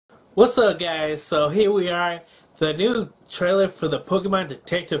What's up, guys? So here we are. The new trailer for the Pokemon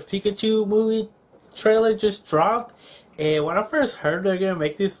Detective Pikachu movie trailer just dropped. And when I first heard they're gonna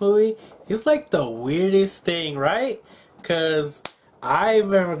make this movie, it's like the weirdest thing, right? Because I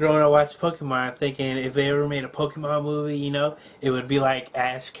remember growing up watching Pokemon thinking if they ever made a Pokemon movie, it would be like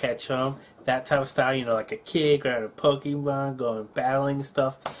Ash Ketchum, that type of style, like a kid grabbing a Pokemon, going battling and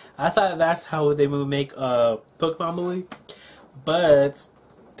stuff. I thought that's how they would make a Pokemon movie. But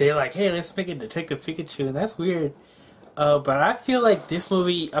they're like, hey, let's make a Detective Pikachu, and that's weird. But I feel like this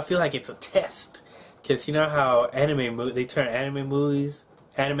movie, I feel like it's a test. Because you know how they turn animes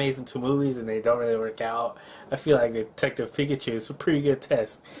into movies and they don't really work out. I feel like Detective Pikachu is a pretty good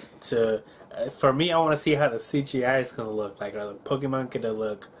test. For me, I want to see how the CGI is going to look. Like, are the Pokemon going to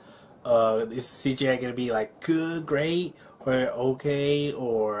look, is CGI going to be like good, great, or okay,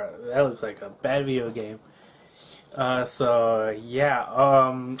 or that looks like a bad video game. Also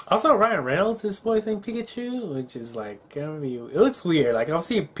Ryan Reynolds is voicing Pikachu, which is like it looks weird. Like I'm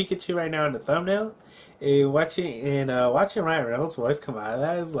seeing Pikachu right now in the thumbnail, and watching Ryan Reynolds' voice come out of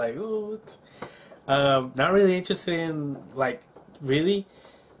that is like, oh, not really interested in really.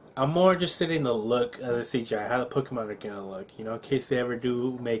 I'm more interested in the look of the CGI, how the Pokemon are gonna look. In case they ever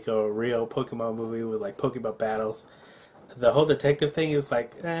do make a real Pokemon movie with like Pokemon battles. The whole detective thing is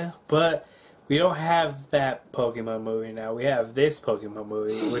like, but we don't have that Pokemon movie now. We have this Pokemon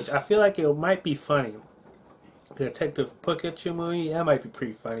movie, which I feel like it might be funny. The Detective Pikachu movie, that might be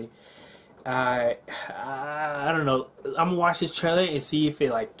pretty funny. I don't know. I'm gonna watch this trailer and see if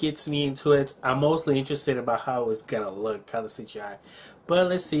it gets me into it. I'm mostly interested about how it's gonna look, how the CGI. But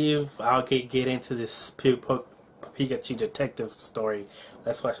let's see if I'll get into this Pikachu detective story.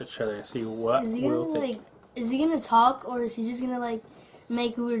 Let's watch the trailer and see what we'll think. Is he gonna talk, or is he just gonna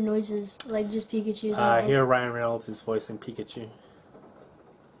make weird noises, like just Pikachu? Here Ryan Reynolds is voicing Pikachu.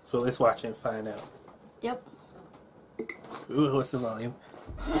 So let's watch it and find out. Yep. Ooh, what's the volume?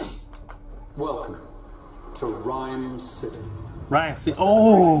 Welcome to Rhyme City. Rhyme City.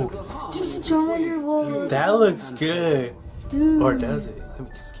 Oh! Just a Charmander was. That looks good. Dude. Or does it? Let me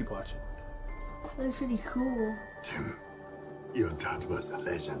just keep watching. That's pretty cool. Tim, your dad was a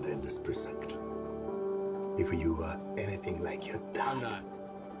legend in this precinct. If you were anything like your dad... I'm not.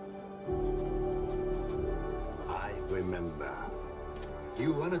 I remember.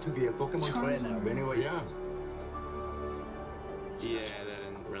 You wanted to be a Pokemon trainer when you were young. Yeah, that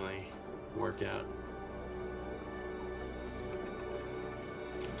didn't really work out.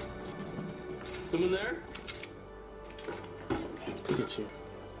 Someone there? Pikachu.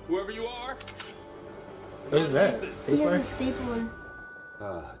 Whoever you are. What is that? He has a stapler.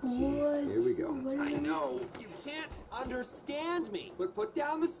 Oh, What? here we go. What I know. You can't understand me. But put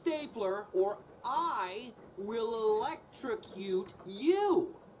down the stapler or I will electrocute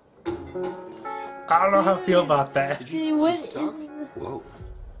you. I don't know how I feel about that. What is Whoa.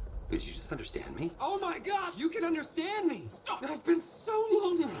 Did you just understand me? Oh my god, you can understand me! Stop. I've been so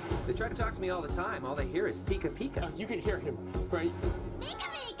lonely. They try to talk to me all the time. All they hear is Pika Pika. You can hear him, right? Pika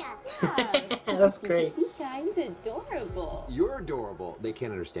Pika! That's great. Pika, he's adorable. You're adorable. They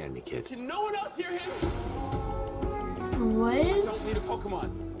can't understand me, kid. Can no one else hear him? What? Don't need a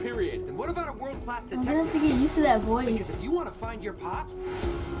Pokemon. Period. And what about a world-class I'm detective? gonna have to get used to that Because voice. if you want to find your pops,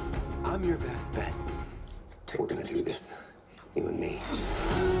 I'm your best bet. We're gonna do this. You and me.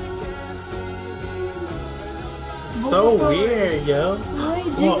 So weird, yo. Why,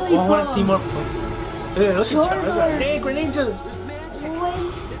 I want to see more. Dude, look at Charizard. Charizard. Dang, Greninja. There's magic What?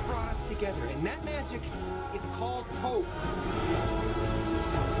 that brought us together, and that magic is called hope.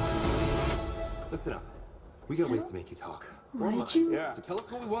 Listen up. We got ways to make you talk. Or mine. Raichu? Yeah. So tell us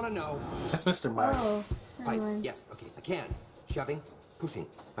what we want to know. That's Mr. Mime. Oh, never Fight. mind. Yes, okay. I can. Shoving. Pushing.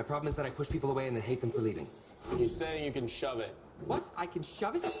 My problem is that I push people away and then hate them for leaving. He's saying you can shove it. What? I can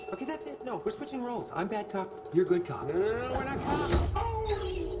shove it? Okay, that's it. No, we're switching roles. I'm bad cop. You're good cop. No, we're not cops.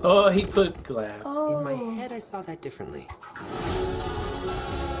 Oh, he put glass. Oh. In my head, I saw that differently.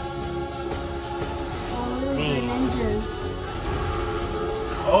 Oh, those are ninjas.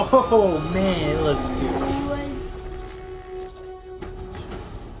 Oh, man, it looks good. What?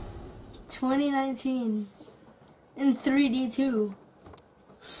 2019. In 3D too.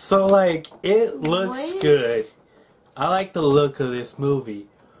 So, it looks What? good. I like the look of this movie.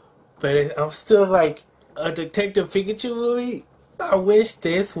 But I'm still a Detective Pikachu movie. I wish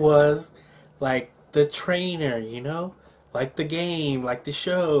this was the trainer, like the game, like the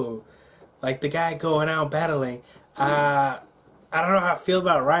show, like the guy going out battling. I don't know how I feel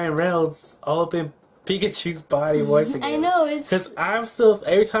about Ryan Reynolds all up in Pikachu's body voicing I him. know, it's... Because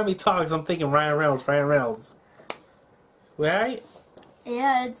every time he talks, I'm thinking Ryan Reynolds. Right?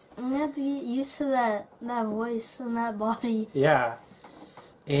 Yeah, I'm gonna have to get used to that voice and that body. Yeah.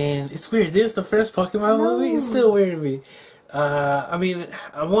 And it's weird. This is the first Pokemon movie. It's still weird to me. I mean,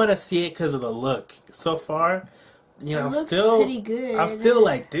 I want to see it because of the look. So far, you know, It looks still pretty good. I'm still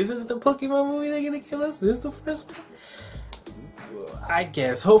like, this is the Pokemon movie they're gonna give us. This is the first one. I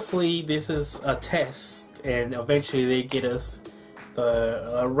guess. Hopefully, this is a test, and eventually they get us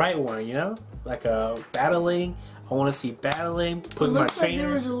the right one. You know, like a battling. I want to see battling. It Put my looks like there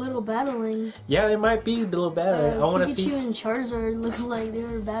trainers. was a little battling. Yeah, there might be a little battling. I want to Pikachu see. and Charizard looked like they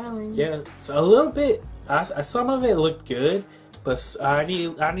were battling. Yeah, so a little bit. Some of it looked good, but I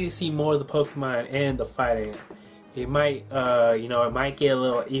need to see more of the Pokemon and the fighting. It might, it might get a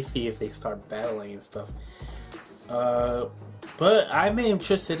little iffy if they start battling and stuff. But I'm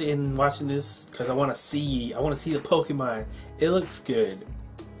interested in watching this because I want to see the Pokemon. It looks good.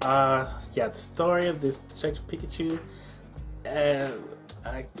 Yeah, the story of this Detective Pikachu.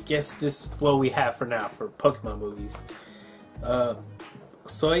 I guess this is what we have for now for Pokemon movies.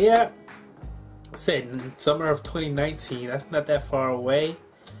 So yeah, I said in summer of 2019. That's not that far away.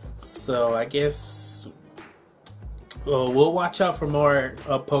 So I guess we'll watch out for more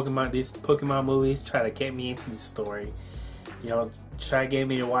these Pokemon movies. Try to get me into the story. You know, try to get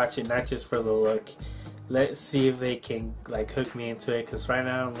me to watch it, not just for the look. Let's see if they can like hook me into it. Cause right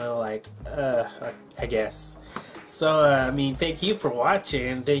now I'm a little like, I guess. So I mean, thank you for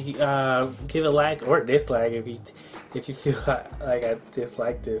watching. Thank you. Give a like or dislike if you feel like I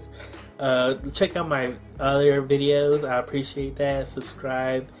dislike this. Check out my other videos. I appreciate that.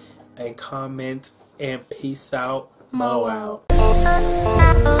 Subscribe and comment. And peace out. Mo Mo out.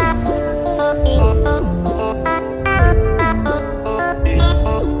 out.